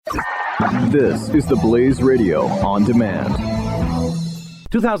This is the Blaze Radio on demand.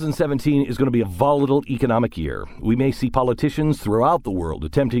 2017 is going to be a volatile economic year. We may see politicians throughout the world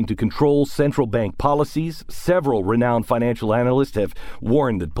attempting to control central bank policies. Several renowned financial analysts have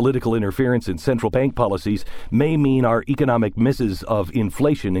warned that political interference in central bank policies may mean our economic misses of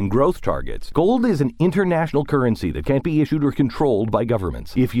inflation and growth targets. Gold is an international currency that can't be issued or controlled by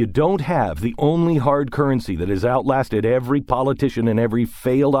governments. If you don't have the only hard currency that has outlasted every politician and every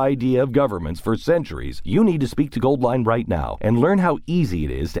failed idea of governments for centuries, you need to speak to Goldline right now and learn how easy it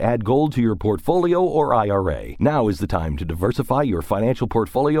is to add gold to your portfolio or IRA. Now is the time to diversify your financial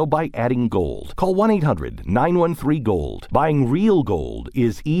portfolio by adding gold. Call 1-800-913-GOLD. Buying real gold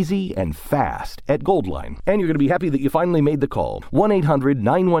is easy and fast at Goldline. And you're going to be happy that you finally made the call.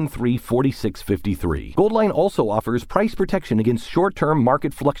 1-800-913-4653. Goldline also offers price protection against short-term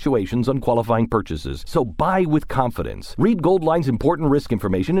market fluctuations on qualifying purchases. So buy with confidence. Read Goldline's important risk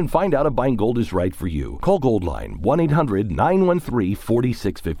information and find out if buying gold is right for you. Call Goldline 1-800-913-4653.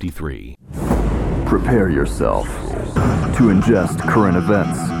 Prepare yourself to ingest current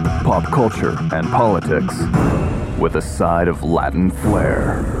events, pop culture, and politics with a side of Latin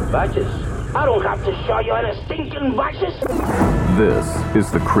flair. Vices? I don't have to show you any stinking vices. This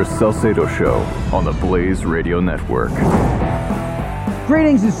is the Chris Salcedo Show on the Blaze Radio Network.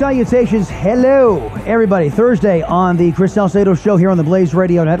 Greetings and salutations. Hello, everybody. Thursday on the Chris Salcedo Show here on the Blaze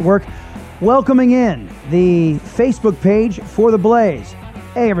Radio Network. Welcoming in the Facebook page for the Blaze.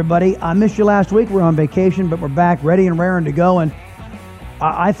 Hey, everybody. I missed you last week. We're on vacation, but we're back ready and raring to go. And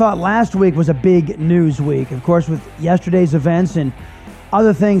I thought last week was a big news week. Of course, with yesterday's events and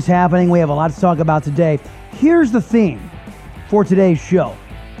other things happening, we have a lot to talk about today. Here's the theme for today's show.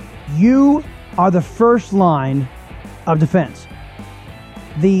 You are the first line of defense.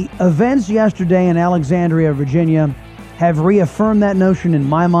 The events yesterday in Alexandria, Virginia, have reaffirmed that notion in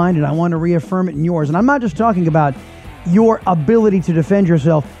my mind, and I want to reaffirm it in yours. And I'm not just talking about your ability to defend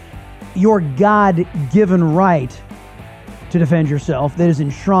yourself, your God-given right to defend yourself that is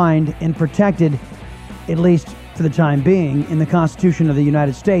enshrined and protected, at least for the time being, in the Constitution of the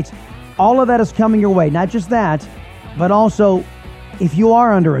United States. All of that is coming your way. Not just that, but also, if you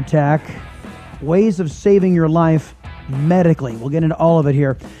are under attack, ways of saving your life medically. We'll get into all of it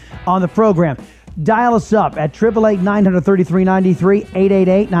here on the program. Dial us up at 888-933-93,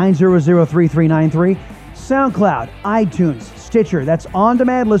 888-900-3393. SoundCloud, iTunes, Stitcher. That's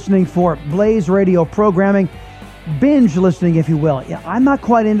on-demand listening for Blaze Radio programming. Binge listening, if you will. Yeah, I'm not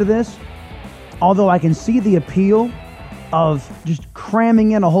quite into this, although I can see the appeal of just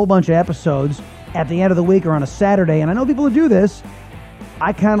cramming in a whole bunch of episodes at the end of the week or on a Saturday. And I know people who do this.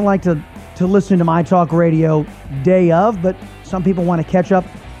 I kind of like to listen to my talk radio day of, but some people want to catch up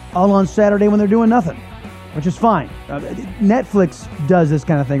all on Saturday when they're doing nothing, which is fine. Netflix does this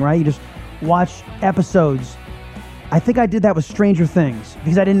kind of thing, right? You just watch episodes. I think I did that with Stranger Things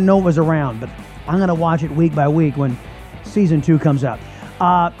because I didn't know it was around, but I'm going to watch it week by week when season 2 comes out.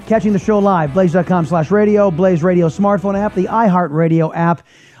 Catching the show live, blaze.com/radio, Blaze Radio smartphone app, the iHeartRadio app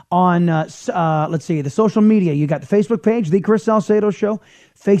on, the social media. You got the Facebook page, The Chris Salcedo Show.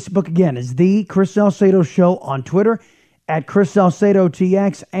 Facebook, again, is The Chris Salcedo Show on Twitter, at Chris Salcedo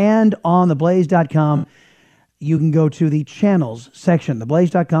TX, and on theblaze.com. You can go to the channels section,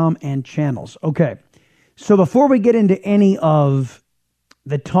 theblaze.com and channels. Okay, so before we get into any of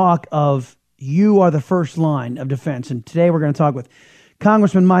the talk of you are the first line of defense, and today we're going to talk with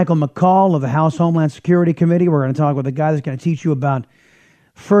Congressman Michael McCaul of the House Homeland Security Committee. We're going to talk with a guy that's going to teach you about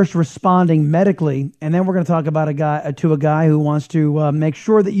first responding medically, and then we're going to talk about a guy who wants to make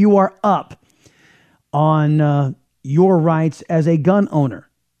sure that you are up on your rights as a gun owner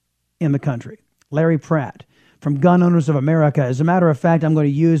in the country. Larry Pratt from Gun Owners of America. As a matter of fact, I'm going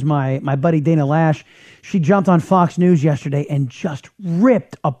to use my buddy Dana Lash. She jumped on Fox News yesterday and just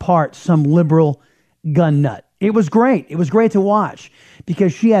ripped apart some liberal gun nut. It was great. It was great to watch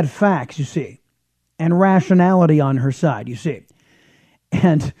because she had facts, you see, and rationality on her side, you see.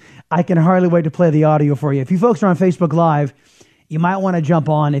 And I can hardly wait to play the audio for you. If you folks are on Facebook Live, you might want to jump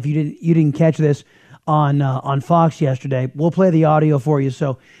on if you didn't catch this on Fox yesterday. We'll play the audio for you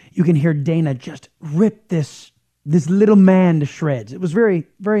so you can hear Dana just rip this little man to shreds. It was very,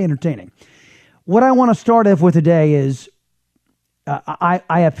 very entertaining. What I want to start off with today is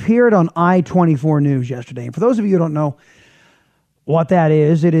I appeared on I-24 News yesterday. And for those of you who don't know what that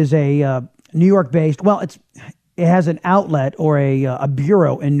is, it is a New York-based, well, it has an outlet or a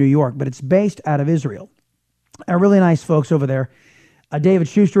bureau in New York, but it's based out of Israel. Really nice folks over there. David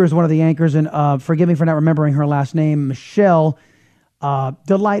Schuster is one of the anchors, and forgive me for not remembering her last name, Michelle,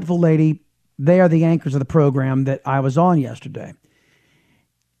 delightful lady. They are the anchors of the program that I was on yesterday.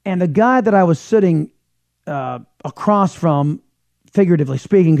 And the guy that I was sitting across from, figuratively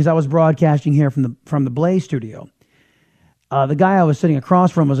speaking, because I was broadcasting here from the Blaze studio, the guy I was sitting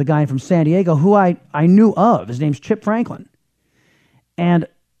across from was a guy from San Diego who I knew of. His name's Chip Franklin. And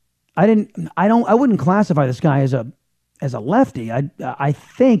I wouldn't classify this guy as a lefty. I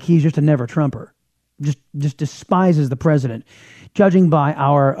think he's just a never Trumper. Just despises the president, judging by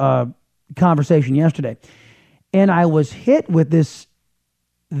our conversation yesterday. And I was hit with this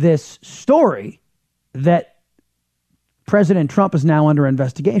story that President Trump is now under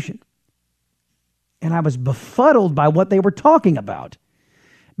investigation. And I was befuddled by what they were talking about,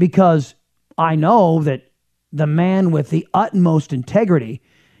 because I know that the man with the utmost integrity,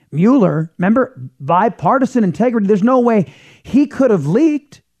 Mueller, remember, bipartisan integrity, there's no way he could have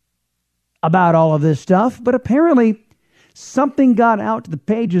leaked about all of this stuff, but apparently something got out to the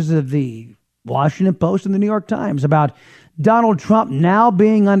pages of the Washington Post and the New York Times about Donald Trump now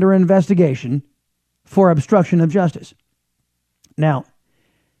being under investigation for obstruction of justice. Now,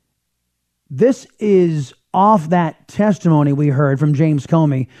 this is off that testimony we heard from James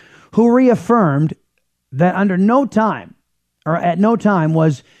Comey, who reaffirmed that at no time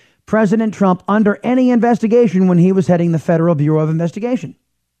was President Trump under any investigation when he was heading the Federal Bureau of Investigation.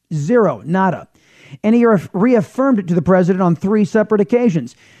 Zero, nada. And he reaffirmed it to the president on 3 separate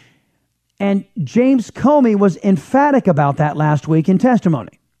occasions. And James Comey was emphatic about that last week in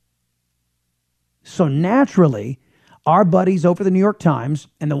testimony. So naturally, our buddies over the New York Times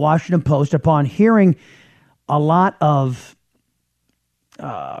and the Washington Post, upon hearing a lot of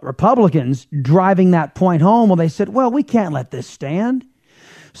Republicans driving that point home, well, they said, well, we can't let this stand.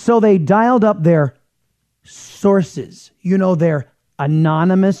 So they dialed up their sources, their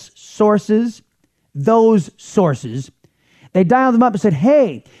anonymous sources, those sources. They dialed them up and said,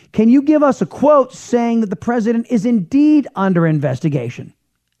 hey, can you give us a quote saying that the president is indeed under investigation?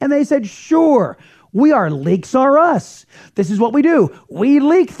 And they said, sure. We are Leaks R Us. This is what we do. We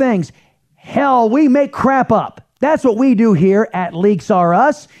leak things. Hell, we make crap up. That's what we do here at Leaks R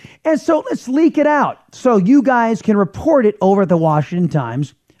Us. And so let's leak it out so you guys can report it over at the Washington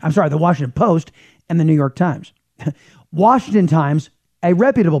Post and the New York Times. Washington Times, a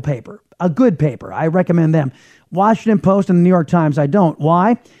reputable paper, a good paper. I recommend them. Washington Post and the New York Times, I don't.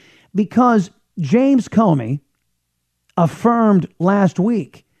 Why? Because James Comey affirmed last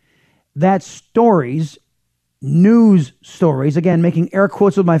week that news stories, again, making air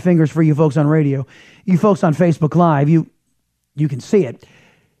quotes with my fingers for you folks on radio, you folks on Facebook Live, you can see it.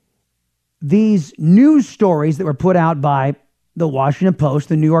 These news stories that were put out by the Washington Post,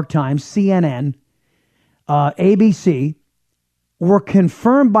 the New York Times, CNN, ABC, were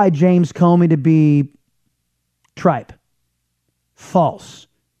confirmed by James Comey to be tripe, false,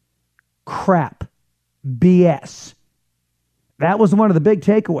 crap, BS. That was one of the big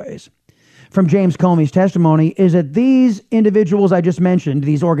takeaways from James Comey's testimony, is that these individuals I just mentioned,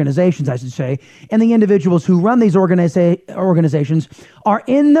 these organizations, I should say, and the individuals who run these organizations are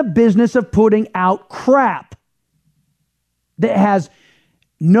in the business of putting out crap that has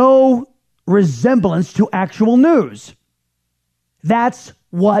no resemblance to actual news. That's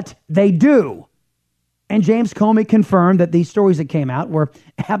what they do. And James Comey confirmed that these stories that came out were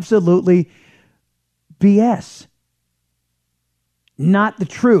absolutely BS. Not the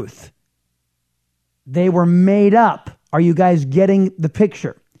truth. They were made up. Are you guys getting the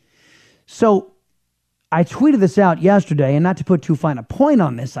picture? So I tweeted this out yesterday, and not to put too fine a point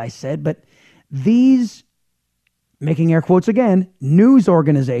on this, I said, but these, making air quotes again, news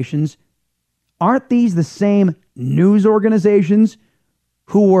organizations, aren't these the same news organizations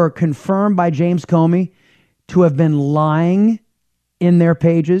who were confirmed by James Comey to have been lying in their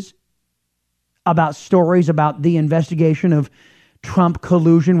pages about stories about the investigation of Trump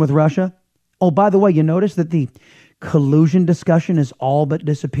collusion with Russia? Oh, by the way, you notice that the collusion discussion has all but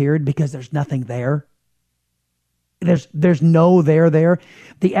disappeared because there's nothing there. There's no there.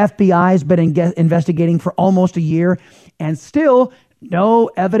 The FBI has been investigating for almost a year and still no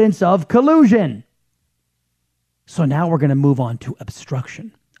evidence of collusion. So now we're going to move on to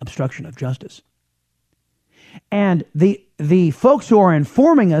obstruction of justice. And the folks who are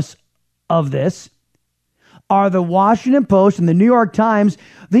informing us of this are the Washington Post and the New York Times,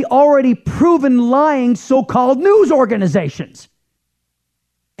 the already proven lying so-called news organizations.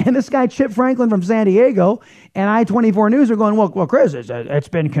 And this guy, Chip Franklin from San Diego, and I-24 News are going, well, Chris, it's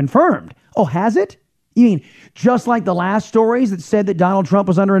been confirmed. Oh, has it? You mean just like the last stories that said that Donald Trump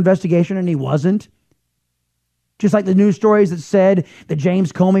was under investigation and he wasn't? Just like the news stories that said that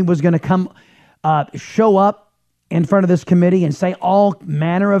James Comey was going to come show up in front of this committee and say all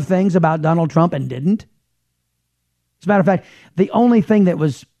manner of things about Donald Trump and didn't? As a matter of fact, the only thing that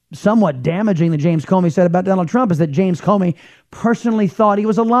was somewhat damaging that James Comey said about Donald Trump is that James Comey personally thought he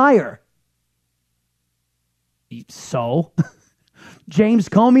was a liar. So, James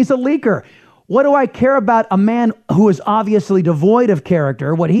Comey's a leaker. What do I care about a man who is obviously devoid of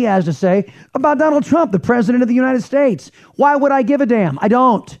character, what he has to say about Donald Trump, the president of the United States? Why would I give a damn? I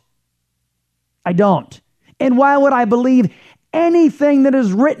don't. And why would I believe anything that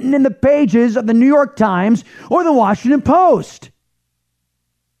is written in the pages of the New York Times or the Washington Post?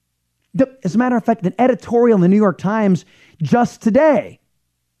 As a matter of fact, an editorial in the New York Times just today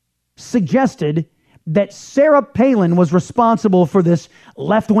suggested that Sarah Palin was responsible for this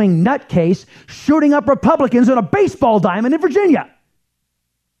left-wing nutcase shooting up Republicans on a baseball diamond in Virginia.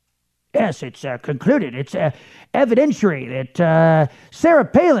 Yes, it's concluded. It's evidentiary that Sarah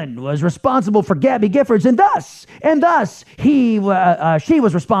Palin was responsible for Gabby Giffords, and thus she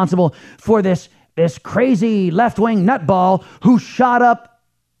was responsible for this crazy left-wing nutball who shot up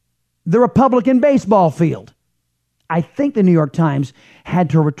the Republican baseball field. I think the New York Times had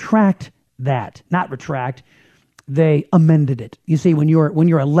to retract that. Not retract. They amended it. You see, when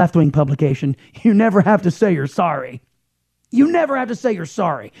you're a left-wing publication, you never have to say you're sorry. You never have to say you're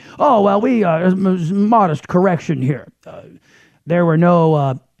sorry. Oh, well, we modest correction here. There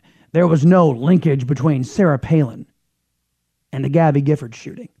was no linkage between Sarah Palin and the Gabby Giffords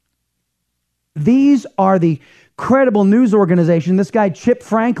shooting. These are the credible news organization. This guy Chip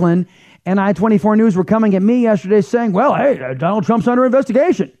Franklin and I-24 News were coming at me yesterday saying, well, hey, Donald Trump's under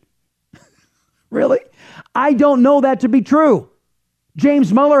investigation. Really? I don't know that to be true.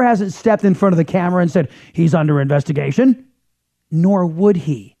 James Mueller hasn't stepped in front of the camera and said he's under investigation. Nor would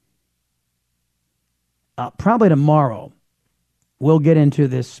he. Probably tomorrow, we'll get into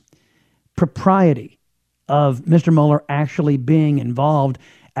this propriety of Mr. Mueller actually being involved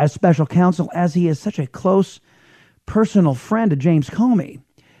as special counsel, as he is such a close personal friend to James Comey.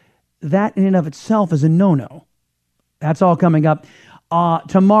 That in and of itself is a no-no. That's all coming up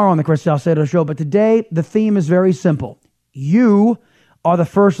tomorrow on the Chris Salcedo Show. But today, the theme is very simple. You are the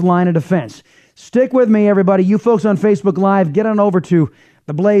first line of defense. Stick with me, everybody. You folks on Facebook Live, get on over to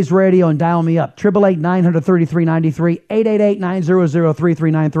the Blaze Radio and dial me up. 888-900-3393,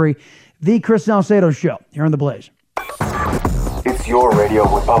 888-900-3393. The Chris Salcedo Show here on the Blaze. It's your Radio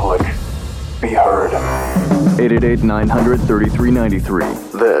Republic. Be heard.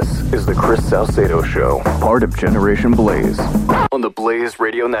 888-900-3393. This is the Chris Salcedo Show, part of Generation Blaze, on the Blaze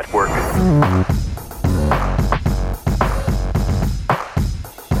Radio Network.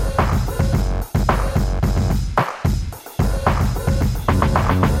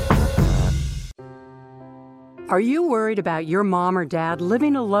 Are you worried about your mom or dad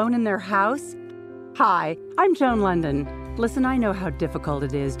living alone in their house? Hi, I'm Joan London. Listen, I know how difficult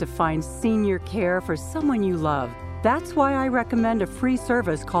it is to find senior care for someone you love. That's why I recommend a free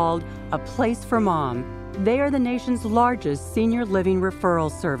service called A Place for Mom. They are the nation's largest senior living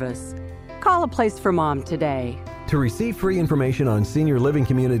referral service. Call A Place for Mom today. To receive free information on senior living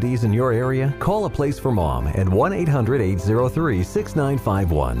communities in your area, call A Place for Mom at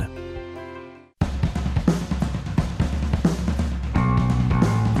 1-800-803-6951.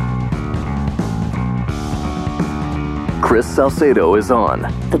 Chris Salcedo is on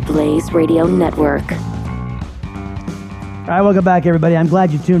the Blaze Radio Network. All right, welcome back, everybody. I'm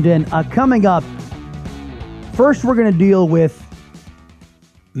glad you tuned in. Coming up, first we're going to deal with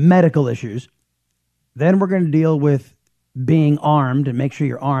medical issues. Then we're going to deal with being armed and make sure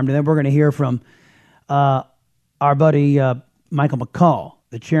you're armed. And then we're going to hear from our buddy Michael McCaul,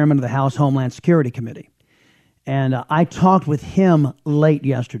 the chairman of the House Homeland Security Committee. And I talked with him late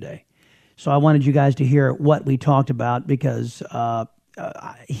yesterday. So I wanted you guys to hear what we talked about because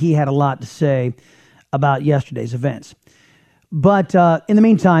he had a lot to say about yesterday's events. But in the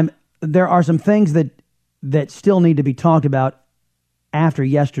meantime, there are some things that still need to be talked about after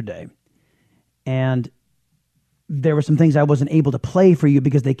yesterday. And there were some things I wasn't able to play for you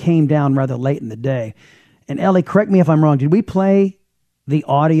because they came down rather late in the day. And Ellie, correct me if I'm wrong. Did we play the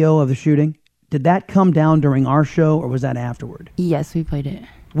audio of the shooting? Did that come down during our show or was that afterward? Yes, we played it.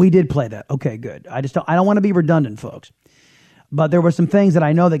 We did play that. Okay, good. I don't want to be redundant, folks. But there were some things that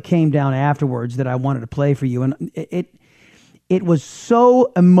I know that came down afterwards that I wanted to play for you. And it was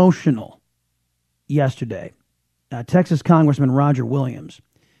so emotional yesterday. Texas Congressman Roger Williams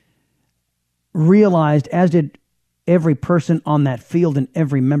realized, as did every person on that field and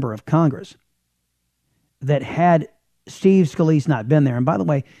every member of Congress, that had Steve Scalise not been there, and by the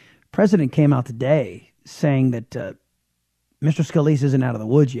way, President came out today saying that Mr. Scalise isn't out of the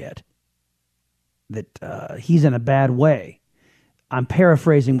woods yet, that he's in a bad way. I'm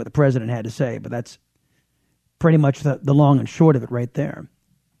paraphrasing what the president had to say, but that's pretty much the long and short of it right there.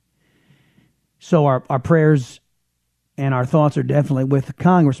 So our prayers and our thoughts are definitely with the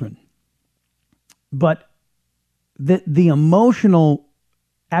congressman. But the emotional,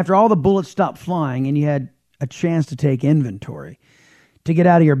 after all the bullets stopped flying and you had a chance to take inventory, to get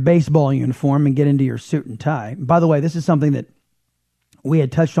out of your baseball uniform and get into your suit and tie. By the way, this is something that we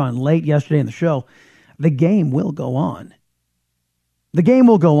had touched on late yesterday in the show. The game will go on. The game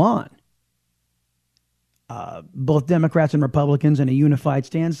will go on. Both Democrats and Republicans in a unified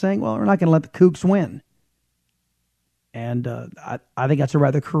stand saying, well, we're not going to let the kooks win. And I think that's a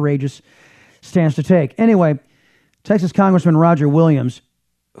rather courageous stance to take. Anyway, Texas Congressman Roger Williams,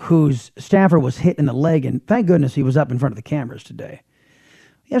 whose staffer was hit in the leg, and thank goodness he was up in front of the cameras today.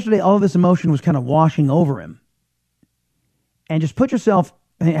 Yesterday, all of this emotion was kind of washing over him. And just put yourself,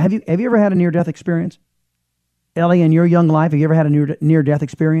 have you ever had a near-death experience? Ellie, in your young life, have you ever had a near-death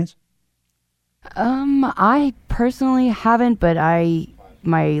experience? I personally haven't, but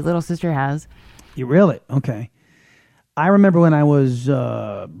my little sister has. You really? Okay. I remember when I was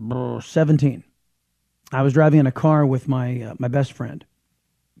 17. I was driving in a car with my best friend,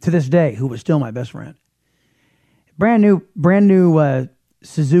 to this day, who was still my best friend. Brand new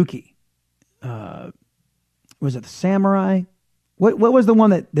Suzuki. Was it the Samurai? What was the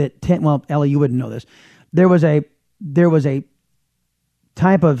one well, Ellie, you wouldn't know this. There was a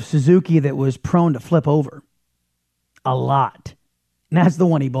type of Suzuki that was prone to flip over a lot. And that's the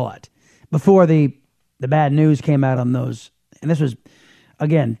one he bought before the bad news came out on those. And this was,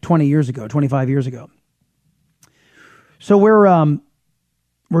 again, 20 years ago, 25 years ago. So we're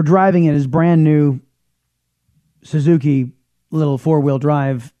driving in his brand new Suzuki little four-wheel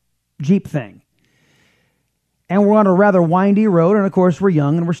drive Jeep thing. And we're on a rather windy road, and of course we're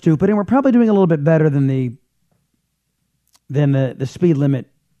young and we're stupid, and we're probably doing a little bit better than the speed limit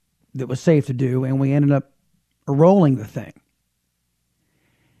that was safe to do, and we ended up rolling the thing.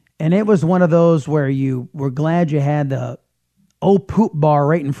 And it was one of those where you were glad you had the old poop bar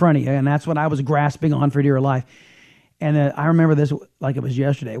right in front of you, and that's what I was grasping on for dear life. And I remember this like it was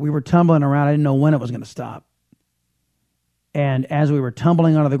yesterday. We were tumbling around. I didn't know when it was going to stop. And as we were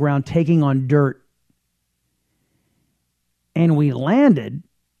tumbling onto the ground, taking on dirt, and we landed,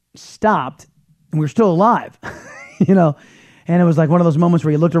 stopped, and we were still alive, you know. And it was like one of those moments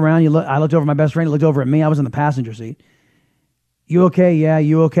where you looked around. I looked over at my best friend. He looked over at me. I was in the passenger seat. You okay? Yeah.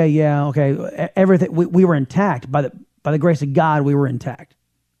 You okay? Yeah. Okay. Everything. We were intact by the grace of God. We were intact.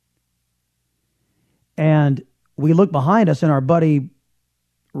 And we looked behind us, and our buddy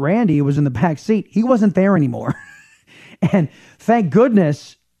Randy was in the back seat. He wasn't there anymore. And thank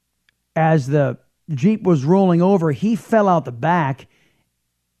goodness, as the Jeep was rolling over, he fell out the back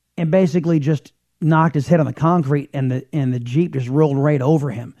and basically just knocked his head on the concrete, and the Jeep just rolled right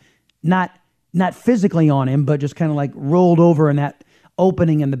over him. Not physically on him, but just kind of like rolled over in that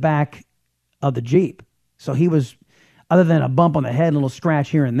opening in the back of the Jeep. So he was, other than a bump on the head and a little scratch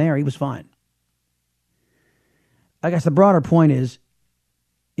here and there, he was fine. I guess the broader point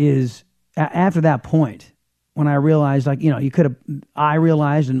is after that point, when I realized, I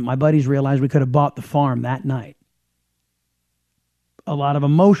realized and my buddies realized we could have bought the farm that night. A lot of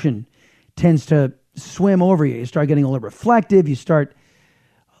emotion tends to swim over you. You start getting a little reflective. You start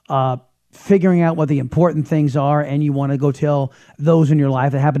figuring out what the important things are, and you want to go tell those in your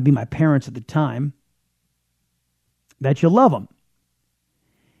life that happened to be my parents at the time that you love them.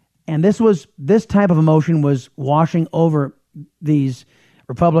 And this type of emotion was washing over these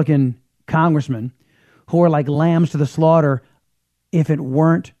Republican congressmen who are like lambs to the slaughter if it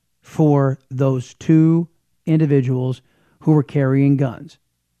weren't for those two individuals who were carrying guns.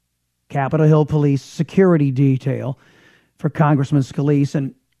 Capitol Hill Police security detail for Congressman Scalise,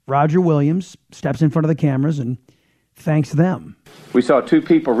 and Roger Williams steps in front of the cameras and thanks them. We saw two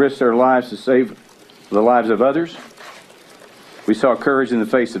people risk their lives to save the lives of others. We saw courage in the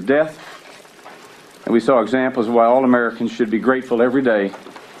face of death. And we saw examples of why all Americans should be grateful every day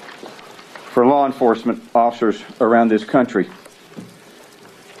for law enforcement officers around this country.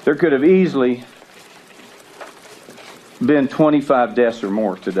 There could have easily been 25 deaths or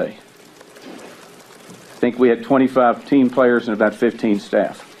more today. I think we had 25 team players and about 15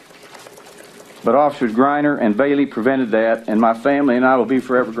 staff. But Officers Griner and Bailey prevented that, and my family and I will be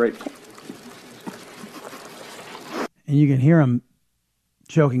forever grateful. And you can hear him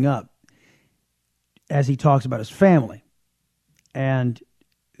choking up as he talks about his family. And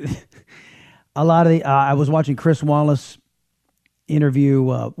a lot of I was watching Chris Wallace interview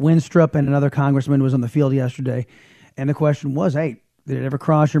Winstrup, and another congressman was on the field yesterday. And the question was, hey, did it ever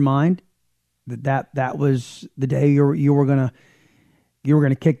cross your mind that was the day you were gonna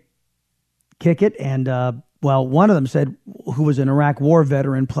kick it? And well, one of them said, who was an Iraq War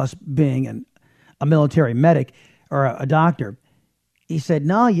veteran plus being a military medic or a doctor. He said,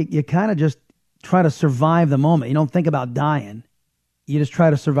 no, you kind of just try to survive the moment. You don't think about dying. You just try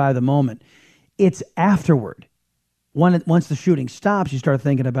to survive the moment. It's afterward. Once the shooting stops, you start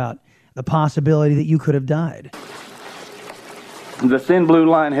thinking about the possibility that you could have died. The thin blue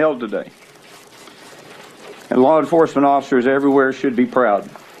line held today. And law enforcement officers everywhere should be proud.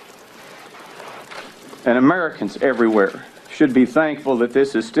 And Americans everywhere should be thankful that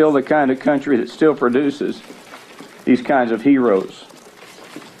this is still the kind of country that still produces these kinds of heroes.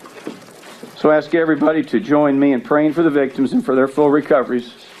 So I ask everybody to join me in praying for the victims and for their full recoveries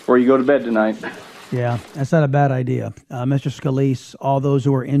before you go to bed tonight. Yeah, that's not a bad idea. Mr. Scalise, all those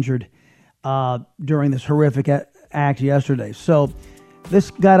who were injured during this horrific act yesterday. So this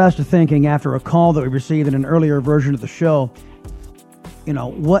got us to thinking after a call that we received in an earlier version of the show,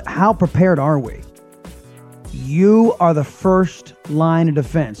 how prepared are we? You are the first line of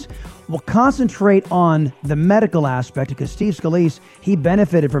defense. We'll concentrate on the medical aspect because Steve Scalise, he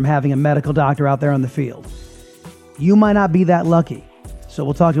benefited from having a medical doctor out there on the field. You might not be that lucky. So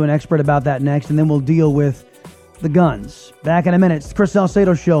we'll talk to an expert about that next, and then we'll deal with the guns. Back in a minute. It's the Chris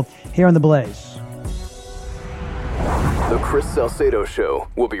Salcedo Show here on The Blaze. The Chris Salcedo Show.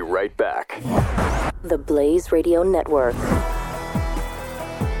 We'll be right back. The Blaze Radio Network.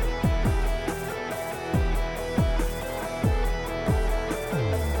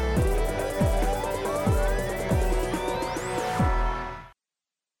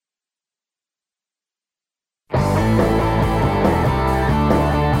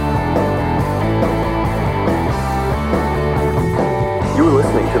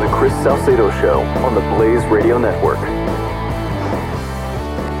 Chris Salcedo Show on the Blaze Radio Network.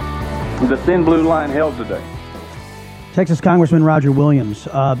 The thin blue line held today. Texas Congressman Roger Williams,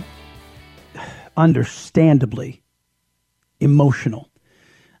 understandably emotional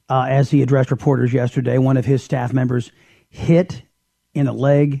as he addressed reporters yesterday. One of his staff members hit in the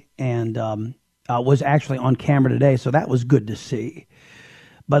leg and was actually on camera today, so that was good to see.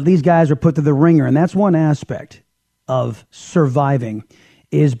 But these guys are put through the ringer, and that's one aspect of surviving,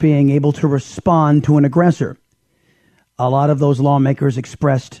 is being able to respond to an aggressor. A lot of those lawmakers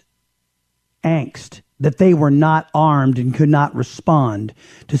expressed angst that they were not armed and could not respond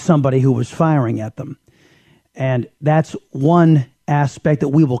to somebody who was firing at them. And that's one aspect that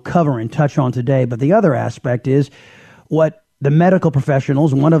we will cover and touch on today. But the other aspect is what the medical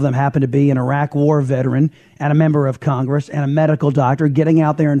professionals, one of them happened to be an Iraq war veteran and a member of Congress and a medical doctor, getting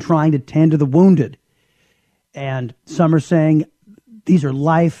out there and trying to tend to the wounded. And some are saying these are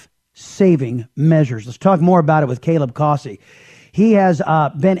life-saving measures. Let's talk more about it with Caleb Causey. He has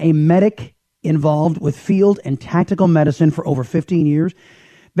been a medic involved with field and tactical medicine for over 15 years,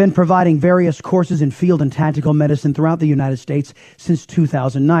 been providing various courses in field and tactical medicine throughout the United States since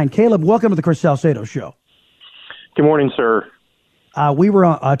 2009. Caleb, welcome to the Chris Salcedo Show. Good morning, sir. We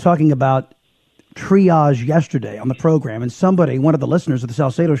were talking about triage yesterday on the program, and somebody, one of the listeners of the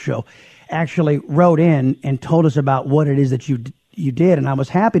Salcedo Show, actually wrote in and told us about what it is that you did, and I was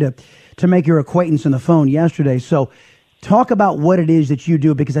happy to make your acquaintance on the phone yesterday. So talk about what it is that you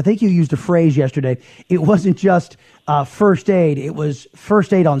do, because I think you used a phrase yesterday. It wasn't just first aid. It was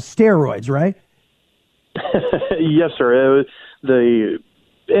first aid on steroids, right? Yes, sir.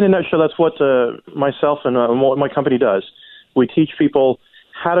 In a nutshell, that's what myself and what my company does. We teach people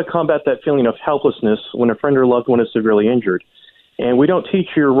how to combat that feeling of helplessness when a friend or loved one is severely injured. And we don't teach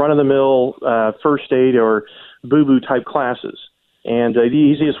your run-of-the-mill first aid or boo-boo type classes. And the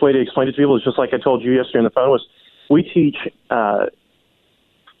easiest way to explain it to people is just like I told you yesterday on the phone, was we teach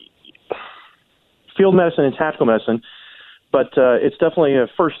field medicine and tactical medicine, but it's definitely a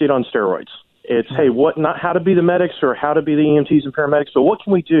first aid on steroids. It's, hey, not how to be the medics or how to be the EMTs and paramedics, but what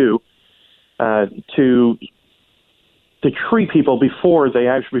can we do to treat people before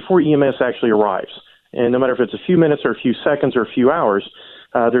EMS actually arrives? And no matter if it's a few minutes or a few seconds or a few hours,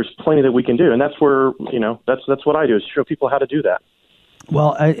 there's plenty that we can do. And that's where, that's what I do, is show people how to do that.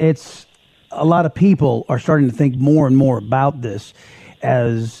 Well, it's a lot of people are starting to think more and more about this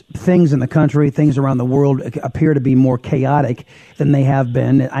as things in the country, things around the world appear to be more chaotic than they have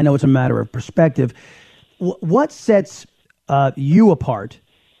been. I know it's a matter of perspective. What sets you apart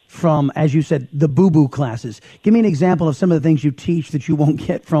from, as you said, the boo-boo classes? Give me an example of some of the things you teach that you won't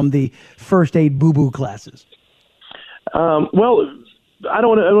get from the first aid boo-boo classes. Well, I don't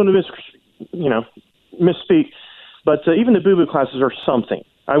want to misspeak, but even the boo-boo classes are something.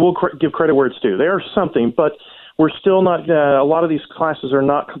 I will give credit where it's due. They are something, but we're still not. A lot of these classes are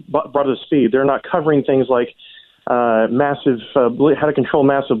not brought to speed. They're not covering things like how to control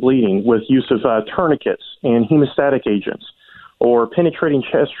massive bleeding with use of tourniquets and hemostatic agents, or penetrating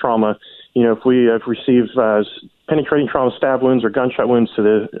chest trauma if we have received penetrating trauma stab wounds or gunshot wounds to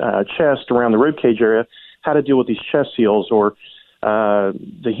the chest around the rib cage area, how to deal with these chest seals or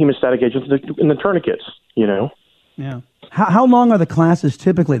the hemostatic agents and the tourniquets, Yeah. How long are the classes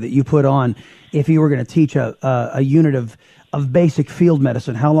typically that you put on if you were going to teach a unit of basic field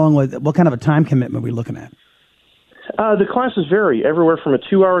medicine? How long, what kind of a time commitment are we looking at? The classes vary everywhere from a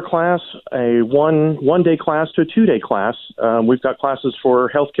 2-hour class, a one-day class to a 2-day class. We've got classes for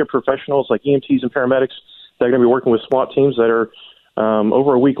healthcare professionals like EMTs and paramedics that are going to be working with SWAT teams that are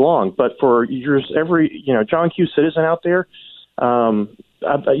over a week long. But for every John Q. citizen out there,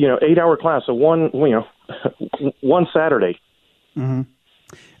 8-hour class, so one Saturday. Mm-hmm.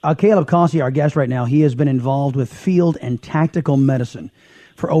 Caleb Cossey, our guest right now, he has been involved with field and tactical medicine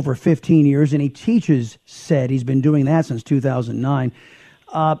for over 15 years, and he teaches SED. He's been doing that since 2009.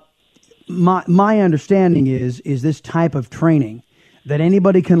 My understanding is this type of training that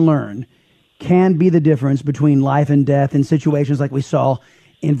anybody can learn can be the difference between life and death in situations like we saw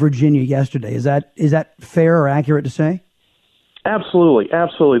in Virginia yesterday. Is that fair or accurate to say? Absolutely.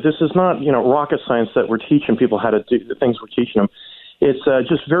 This is not, rocket science that we're teaching people how to do the things we're teaching them. It's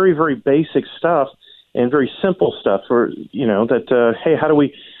just very, very basic stuff and very simple stuff for, hey, how do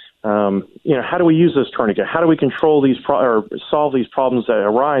we, how do we use this tourniquet? How do we control these or solve these problems that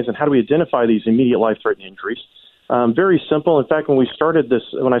arise? And how do we identify these immediate life-threatening injuries? Very simple. In fact, when I started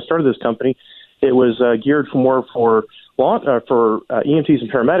this company, it was geared more for EMTs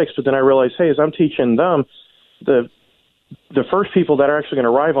and paramedics. But then I realized, hey, as I'm teaching them, the first people that are actually going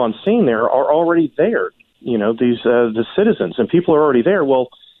to arrive on scene there are already there. The citizens and people are already there. Well,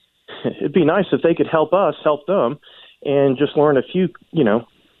 it'd be nice if they could help us help them and just learn a few,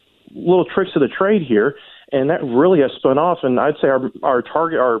 little tricks of the trade here. And that really has spun off. And I'd say our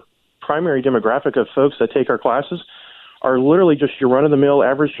primary demographic of folks that take our classes are literally just your run-of-the-mill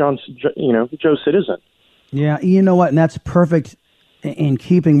average Joe citizen. Yeah, you know what? And that's perfect in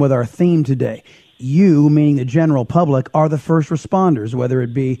keeping with our theme today. You, meaning the general public, are the first responders, whether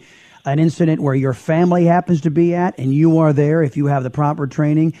it be an incident where your family happens to be at and you are there if you have the proper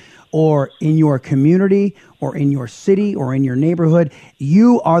training, or in your community or in your city or in your neighborhood.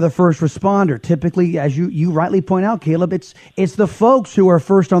 You are the first responder. Typically, as you rightly point out, Caleb, it's the folks who are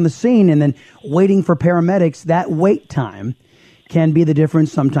first on the scene and then waiting for paramedics. That wait time can be the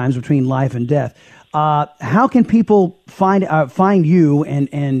difference sometimes between life and death. How can people find you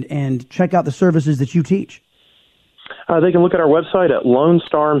and check out the services that you teach? They can look at our website at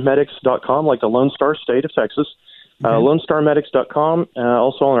LoneStarMedics.com, like the Lone Star State of Texas. Okay. LoneStarMedics.com,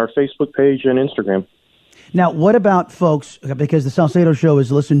 also on our Facebook page and Instagram. Now, what about folks, because the Salcedo Show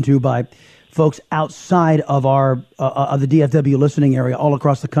is listened to by folks outside of of the DFW listening area all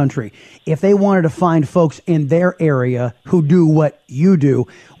across the country. If they wanted to find folks in their area who do what you do,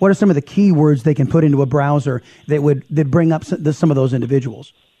 what are some of the keywords they can put into a browser that bring up some of those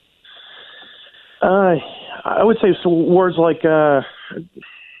individuals? I would say some words like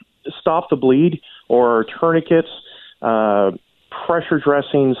stop the bleed or tourniquets, pressure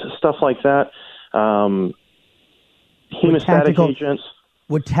dressings, stuff like that, hemostatic agents.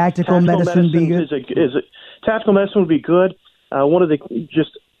 Would tactical medicine be good? Tactical medicine would be good. I want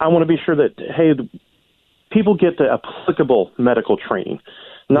to be sure that, hey, people get the applicable medical training,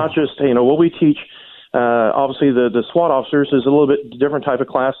 not just, what we teach. Obviously, the SWAT officers is a little bit different type of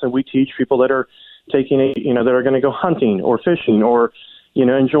class than we teach people that are taking that are going to go hunting or fishing or,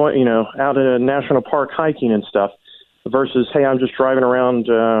 enjoy, out in a national park hiking and stuff versus, hey, I'm just driving around,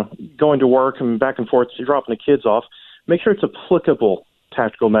 going to work and back and forth, dropping the kids off. Make sure it's applicable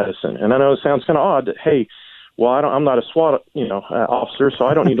tactical medicine. And I know it sounds kind of odd that, hey, well, I'm not a SWAT, officer, so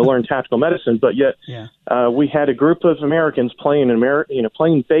I don't need to learn tactical medicine. But yet, we had a group of Americans playing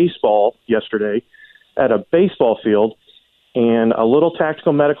baseball yesterday at a baseball field, and a little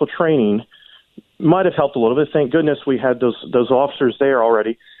tactical medical training might have helped a little bit. Thank goodness we had those officers there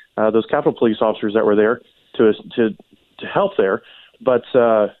already, those Capitol Police officers that were there to help there. But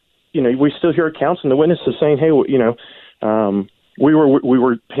we still hear accounts and the witnesses saying, hey, we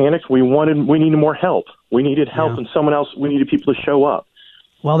were panicked. We needed more help. We needed help, and we needed people to show up.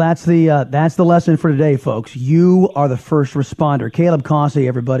 Well, that's the lesson for today, folks. You are the first responder. Caleb Cossey,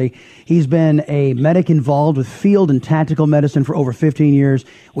 everybody. He's been a medic involved with field and tactical medicine for over 15 years.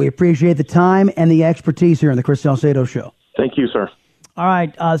 We appreciate the time and the expertise here on the Chris Salcedo Show. Thank you, sir. All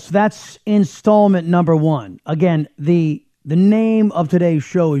right, so that's installment number 1. Again, the name of today's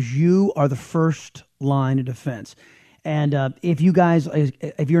show is You Are the First Line of Defense. And if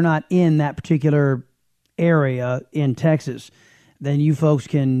you're not in that particular area in Texas, then you folks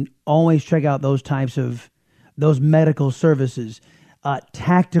can always check out those medical services.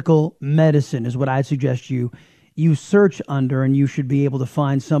 Tactical medicine is what I'd suggest you search under, and you should be able to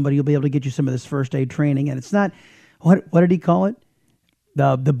find somebody who'll be able to get you some of this first aid training. And it's not, what did he call it?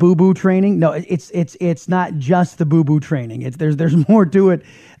 The boo-boo training? No, it's not just the boo-boo training. There's more to it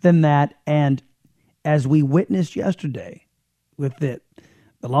than that. And as we witnessed yesterday with the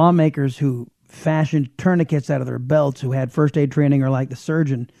lawmakers who fashioned tourniquets out of their belts, who had first aid training, or like the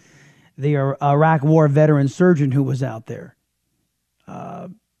surgeon, the Iraq War veteran surgeon who was out there,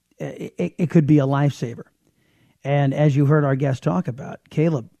 it could be a lifesaver. And as you heard our guest talk about,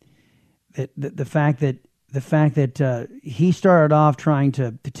 Caleb, the fact that he started off trying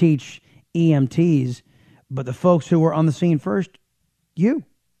to teach EMTs, but the folks who were on the scene first, you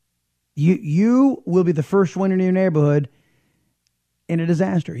will be the first one in your neighborhood in a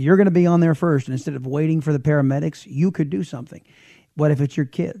disaster. You're going to be on there first, and instead of waiting for the paramedics, you could do something. What if it's your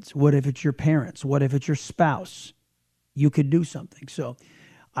kids? What if it's your parents? What if it's your spouse? You could do something. So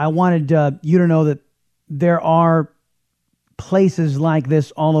I wanted you to know that there are places like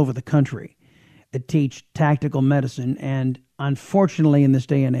this all over the country that teach tactical medicine. And unfortunately, in this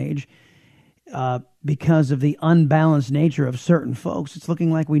day and age, because of the unbalanced nature of certain folks, it's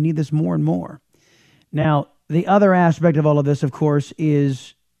looking like we need this more and more. Now, the other aspect of all of this, of course,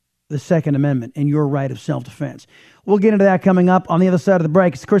 is the Second Amendment and your right of self-defense. We'll get into that coming up on the other side of the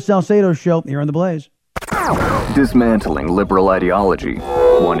break. It's the Chris Salcedo Show here on The Blaze. Dismantling liberal ideology,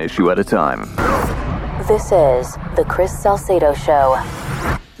 one issue at a time. This is the Chris Salcedo Show,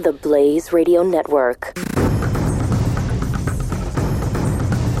 the Blaze Radio Network.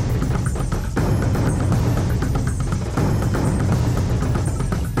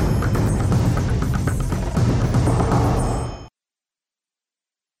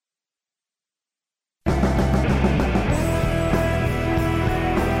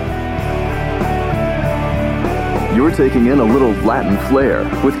 You're taking in a little Latin flair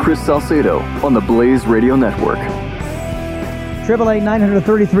with Chris Salcedo on the Blaze Radio Network.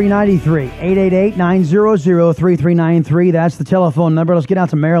 888-900-3393, 888-900-3393. That's the telephone number. Let's get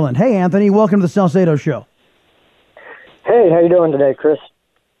out to Maryland. Hey, Anthony, welcome to the Salcedo Show. Hey, how you doing today, Chris?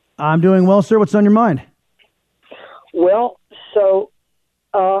 I'm doing well, sir. What's on your mind? Well, so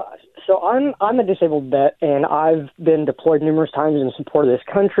I'm a disabled vet, and I've been deployed numerous times in support of this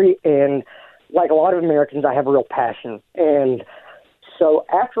country, and like a lot of Americans, I have a real passion. And so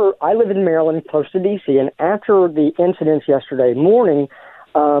after I live in Maryland, close to D.C., and after the incidents yesterday morning,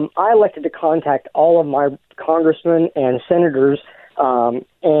 I elected to contact all of my congressmen and senators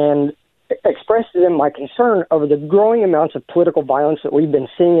and express to them my concern over the growing amounts of political violence that we've been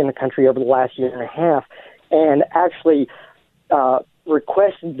seeing in the country over the last year and a half, and actually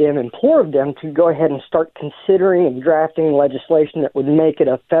requested them, implored them to go ahead and start considering and drafting legislation that would make it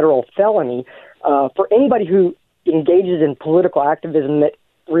a federal felony for anybody who engages in political activism that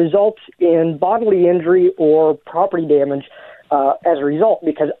results in bodily injury or property damage as a result,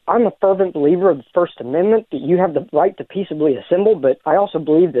 because I'm a fervent believer of the First Amendment, that you have the right to peaceably assemble, but I also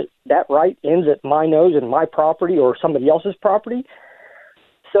believe that that right ends at my nose and my property or somebody else's property.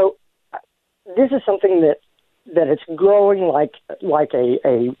 So this is something that it's growing like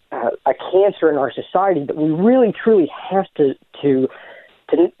a cancer in our society, that we really truly have to do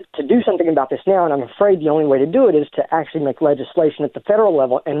something about this now. And I'm afraid the only way to do it is to actually make legislation at the federal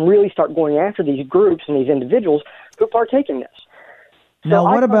level and really start going after these groups and these individuals who partake in this. Now,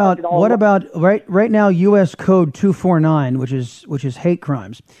 what about right now U.S. Code 249, which is hate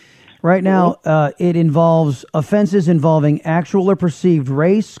crimes. Right now, it involves offenses involving actual or perceived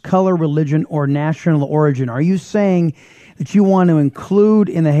race, color, religion, or national origin. Are you saying that you want to include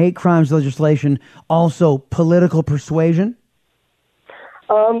in the hate crimes legislation also political persuasion?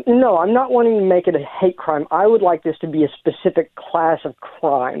 No, I'm not wanting to make it a hate crime. I would like this to be a specific class of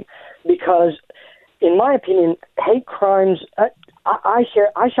crime, because, in my opinion, hate crimes. I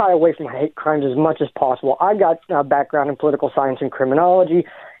shy away from hate crimes as much as possible. I've got a background in political science and criminology.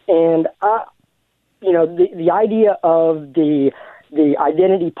 And, the idea of the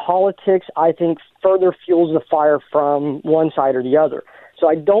identity politics, I think, further fuels the fire from one side or the other. So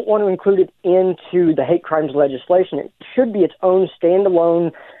I don't want to include it into the hate crimes legislation. It should be its own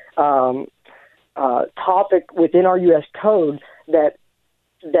standalone topic within our U.S. Code that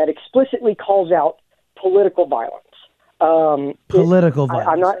explicitly calls out political violence. Political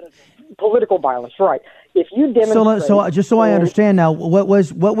violence. Political violence, right? If you demonstrate, so just so I understand now,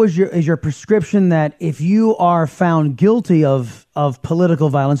 is your prescription that if you are found guilty of political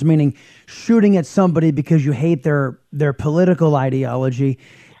violence, meaning shooting at somebody because you hate their political ideology,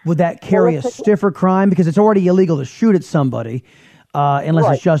 would that carry a stiffer crime, because it's already illegal to shoot at somebody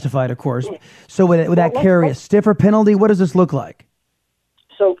unless it's justified, of course? So would that carry a stiffer penalty? What does this look like?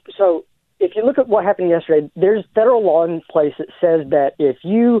 So if you look at what happened yesterday, there's federal law in place that says that if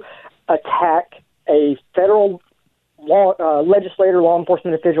you attack a federal legislator, law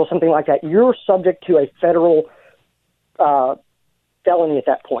enforcement official, something like that, you're subject to a federal felony at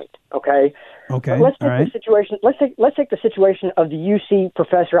that point. Okay. Okay. Let's take the situation. Let's take the situation of the UC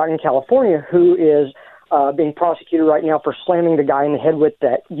professor out in California who is being prosecuted right now for slamming the guy in the head with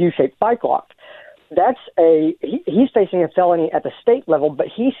that U-shaped bike lock. He's facing a felony at the state level, but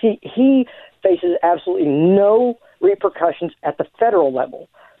he faces absolutely no repercussions at the federal level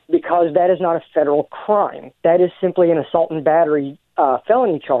because that is not a federal crime. That is simply an assault and battery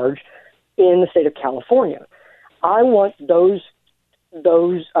felony charge in the state of California. I want those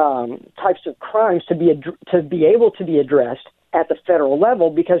types of crimes to be able to be addressed at the federal level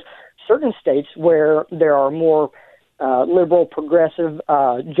because certain states where there are more liberal, progressive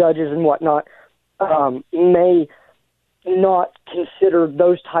judges and whatnot may not consider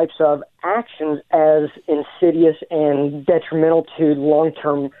those types of actions as insidious and detrimental to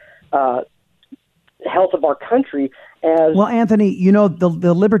long-term health of our country. Well, Anthony,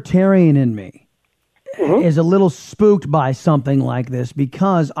 the libertarian in me is a little spooked by something like this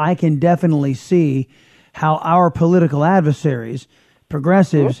because I can definitely see how our political adversaries,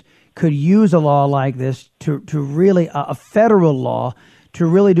 progressives, could use a law like this to really, a federal law, to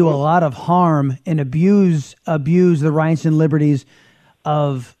really do a lot of harm and abuse the rights and liberties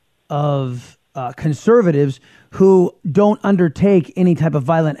of conservatives who don't undertake any type of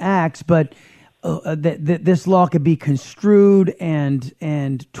violent acts, but this law could be construed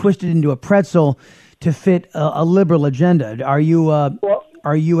and twisted into a pretzel to fit a liberal agenda. Are you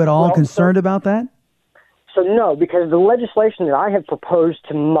at all concerned about that? So no, because the legislation that I have proposed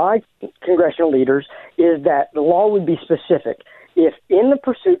to my congressional leaders is that the law would be specific. If in the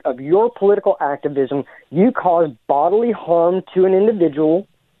pursuit of your political activism, you cause bodily harm to an individual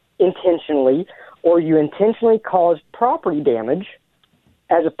intentionally, or you intentionally cause property damage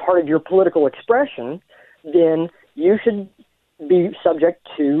as a part of your political expression, then you should be subject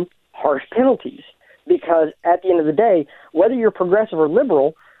to harsh penalties. Because at the end of the day, whether you're progressive or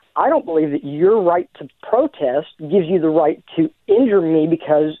liberal, I don't believe that your right to protest gives you the right to injure me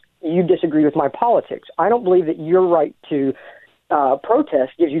because you disagree with my politics. I don't believe that your right to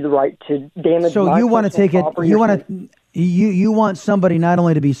protest gives you the right to damage. So you want to take it? You want somebody not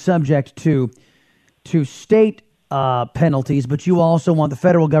only to be subject to state penalties, but you also want the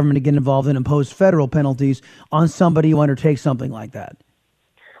federal government to get involved and impose federal penalties on somebody who undertakes something like that.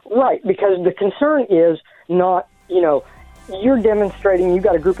 Right, because the concern is not, you're demonstrating, you've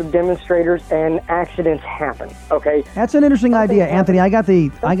got a group of demonstrators and accidents happen, okay? That's an interesting idea, Anthony. I got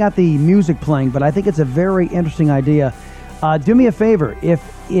the music playing, but I think it's a very interesting idea. Do me a favor.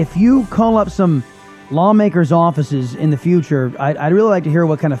 If you call up some lawmakers' offices in the future, I'd really like to hear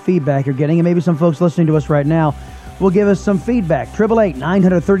what kind of feedback you're getting, and maybe some folks listening to us right now will give us some feedback.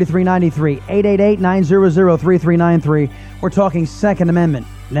 888-900-3393, 888-900-3393. We're talking Second Amendment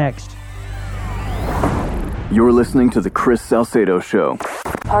next. You're listening to The Chris Salcedo Show.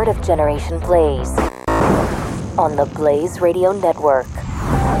 Part of Generation Blaze on the Blaze Radio Network.